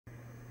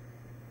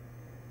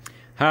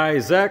Hi,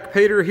 Zach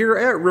Pater here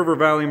at River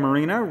Valley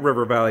Marina,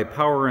 River Valley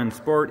Power and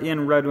Sport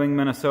in Red Wing,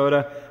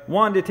 Minnesota.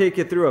 Wanted to take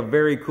you through a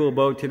very cool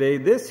boat today.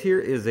 This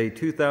here is a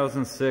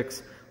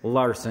 2006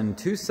 Larson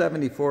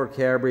 274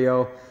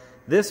 Cabrio.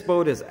 This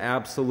boat is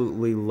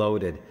absolutely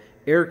loaded.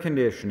 Air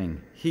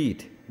conditioning,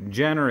 heat,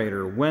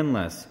 generator,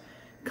 windlass.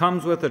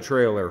 Comes with a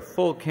trailer,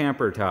 full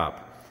camper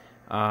top.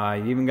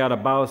 You even got a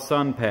bow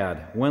sun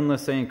pad,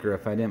 windlass anchor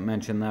if I didn't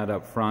mention that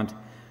up front.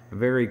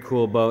 Very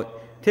cool boat.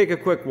 Take a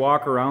quick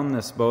walk around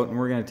this boat and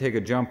we're going to take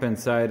a jump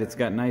inside. It's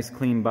got nice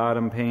clean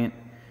bottom paint,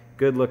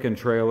 good looking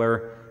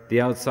trailer.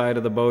 The outside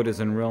of the boat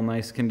is in real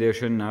nice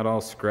condition, not all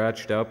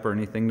scratched up or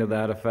anything to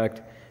that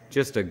effect.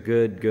 Just a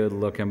good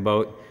looking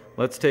boat.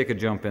 Let's take a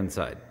jump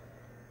inside.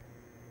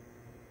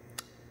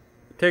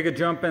 Take a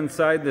jump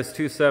inside this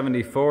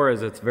 274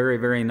 as it's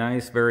very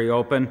nice, very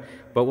open.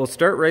 But we'll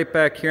start right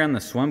back here on the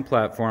swim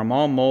platform,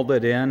 all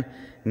molded in.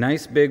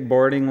 Nice big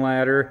boarding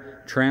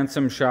ladder,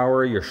 transom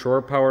shower, your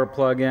shore power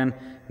plug-in.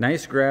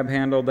 Nice grab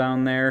handle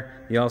down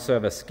there. You also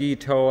have a ski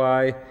tow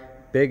eye,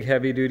 big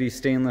heavy duty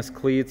stainless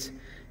cleats.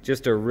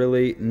 Just a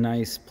really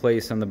nice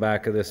place on the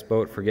back of this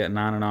boat for getting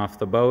on and off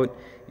the boat.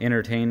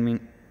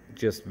 Entertainment,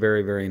 just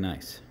very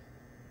nice.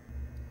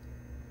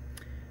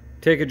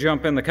 Take a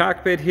jump in the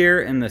cockpit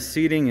here, and the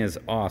seating is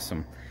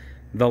awesome.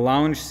 The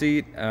lounge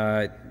seat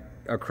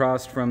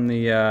across from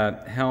the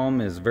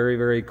helm is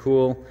very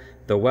cool.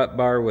 The wet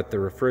bar with the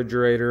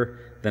refrigerator,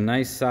 the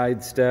nice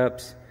side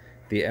steps,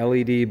 the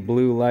LED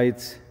blue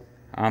lights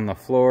on the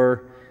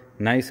floor,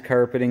 nice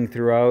carpeting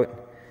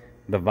throughout.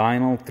 The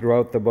vinyl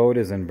throughout the boat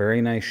is in very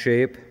nice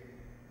shape.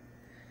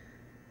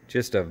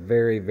 Just a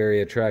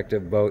very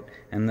attractive boat,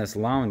 and this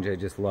lounge I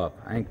just love.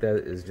 I think that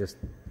is just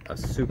a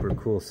super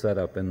cool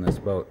setup in this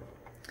boat.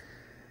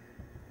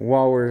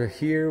 While we're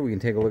here, we can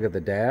take a look at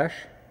the dash.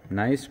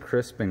 Nice,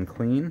 crisp and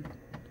clean.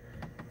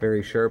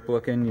 Very sharp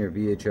looking. Your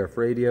VHF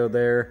radio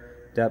there.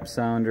 Depth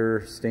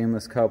sounder,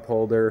 stainless cup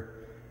holder.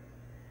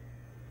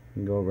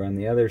 You can go over on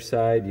the other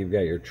side. You've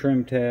got your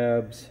trim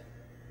tabs,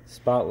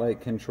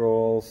 spotlight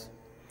controls.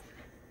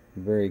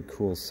 Very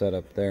cool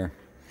setup there.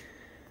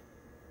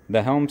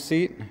 The helm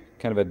seat,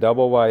 kind of a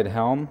double wide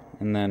helm,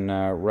 and then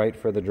right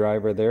for the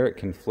driver there, it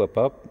can flip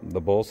up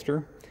the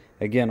bolster.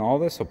 Again, all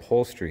this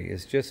upholstery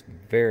is just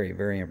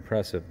very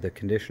impressive. The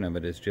condition of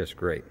it is just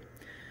great.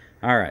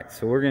 All right,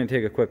 so we're going to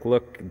take a quick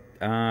look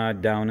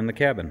down in the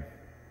cabin.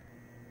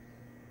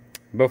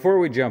 Before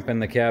we jump in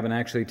the cabin,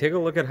 actually, take a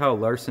look at how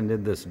Larson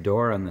did this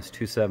door on this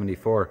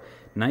 274.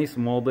 Nice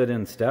molded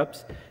in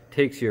steps.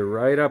 Takes you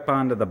right up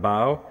onto the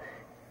bow,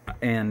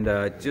 and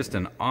just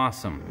an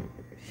awesome,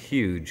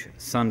 huge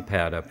sun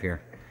pad up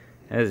here.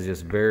 That is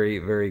just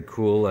very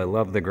cool. I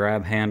love the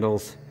grab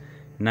handles.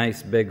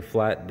 Nice big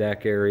flat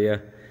deck area.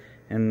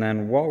 And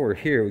then while we're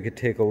here, we could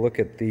take a look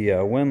at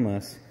the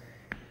windlass.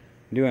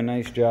 Do a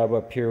nice job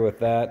up here with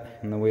that,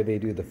 and the way they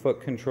do the foot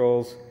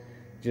controls,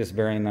 just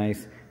very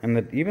nice.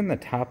 And even the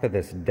top of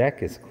this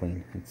deck is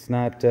clean. It's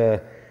not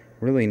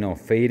really no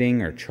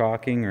fading or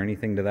chalking or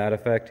anything to that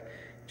effect.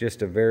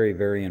 Just a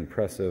very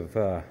impressive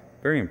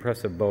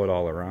boat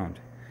all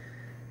around.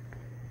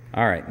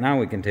 All right, now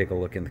we can take a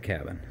look in the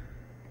cabin.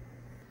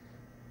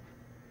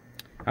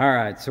 All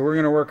right, so we're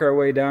going to work our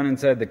way down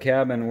inside the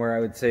cabin, where I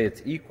would say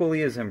it's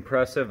equally as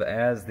impressive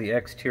as the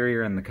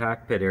exterior in the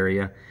cockpit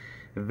area.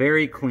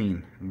 Very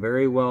clean,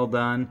 very well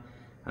done.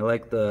 I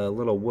like the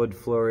little wood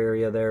floor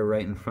area there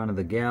right in front of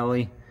the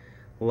galley.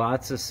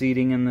 Lots of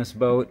seating in this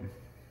boat.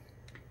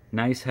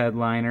 Nice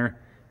headliner.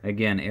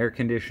 Again, air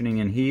conditioning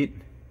and heat.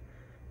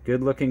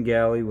 Good looking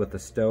galley with a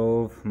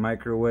stove,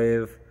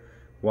 microwave,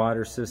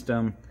 water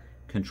system,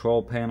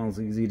 control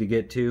panels easy to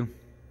get to.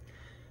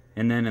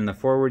 And then in the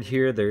forward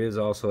here, there is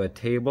also a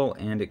table,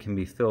 and it can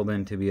be filled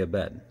in to be a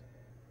bed.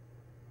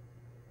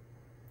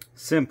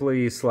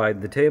 Simply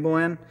slide the table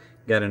in.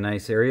 Got a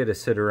nice area to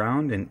sit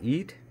around and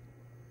eat.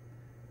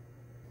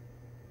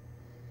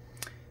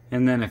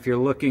 And then if you're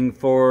looking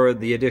for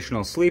the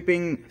additional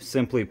sleeping,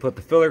 simply put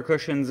the filler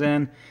cushions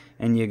in,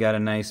 and you got a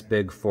nice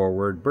big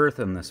forward berth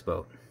in this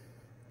boat.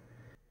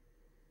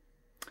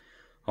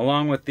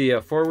 Along with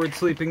the forward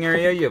sleeping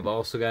area, you've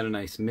also got a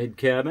nice mid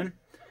cabin.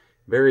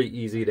 Very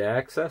easy to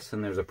access,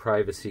 and there's a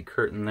privacy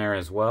curtain there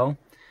as well.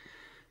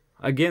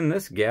 Again,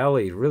 this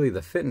galley, really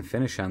the fit and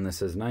finish on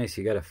this is nice.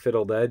 You got a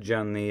fiddled edge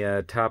on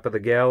the top of the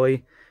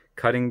galley,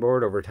 cutting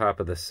board over top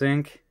of the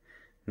sink,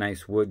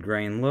 nice wood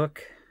grain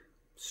look,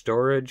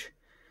 storage,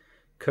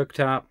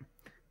 cooktop.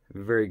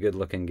 Very good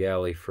looking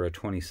galley for a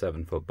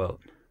 27-foot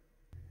boat.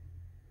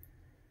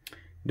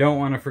 Don't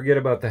want to forget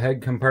about the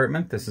head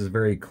compartment. This is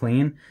very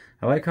clean.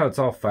 I like how it's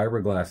all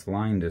fiberglass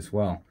lined as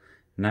well.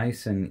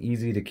 Nice and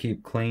easy to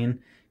keep clean.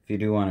 If you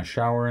do want a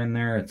shower in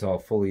there, it's all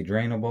fully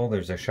drainable.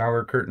 There's a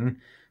shower curtain,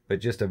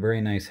 but just a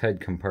very nice head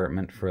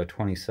compartment for a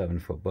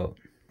 27-foot boat.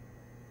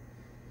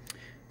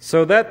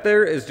 So that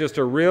there is just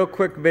a real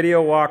quick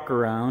video walk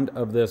around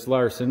of this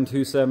Larson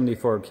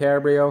 274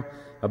 Cabrio,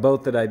 a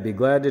boat that I'd be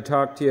glad to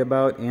talk to you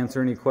about, answer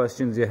any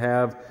questions you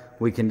have.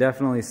 we can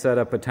definitely set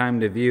up a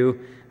time to view.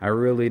 I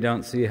really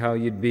don't see how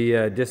you'd be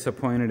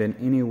disappointed in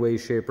any way,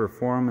 shape, or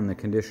form in the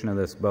condition of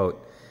this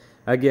boat.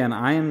 Again,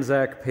 I am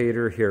Zach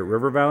Pater here at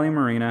River Valley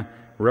Marina,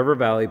 River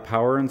Valley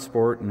Power and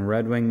Sport in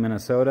Red Wing,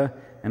 Minnesota,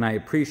 and I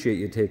appreciate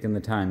you taking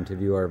the time to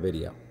view our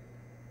video.